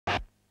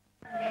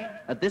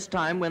At this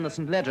time, when the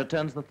St. Leger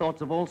turns the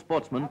thoughts of all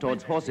sportsmen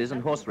towards horses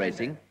and horse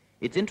racing,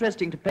 it's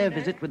interesting to pay a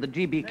visit with the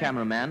GB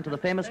cameraman to the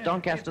famous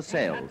Doncaster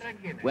sales,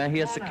 where he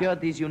has secured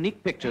these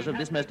unique pictures of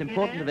this most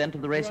important event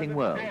of the racing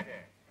world.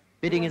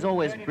 Bidding is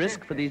always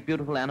brisk for these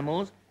beautiful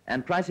animals,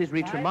 and prices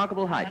reach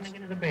remarkable heights.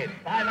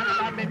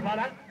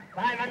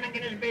 500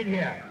 guineas bid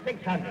here.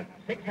 600.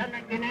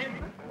 600 guineas.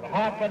 The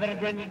half whether it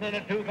dwindles in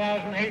at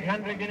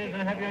 2,800 guineas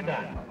and have you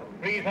done.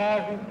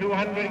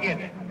 3,200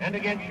 guineas. And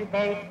against you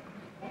both.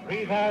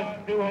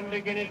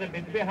 3,200 guineas, a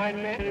bit behind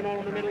me. And all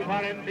in the middle for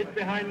him, bit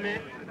behind me.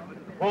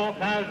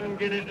 4,000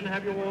 guineas and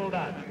have you all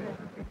done.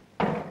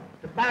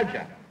 The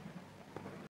Badger.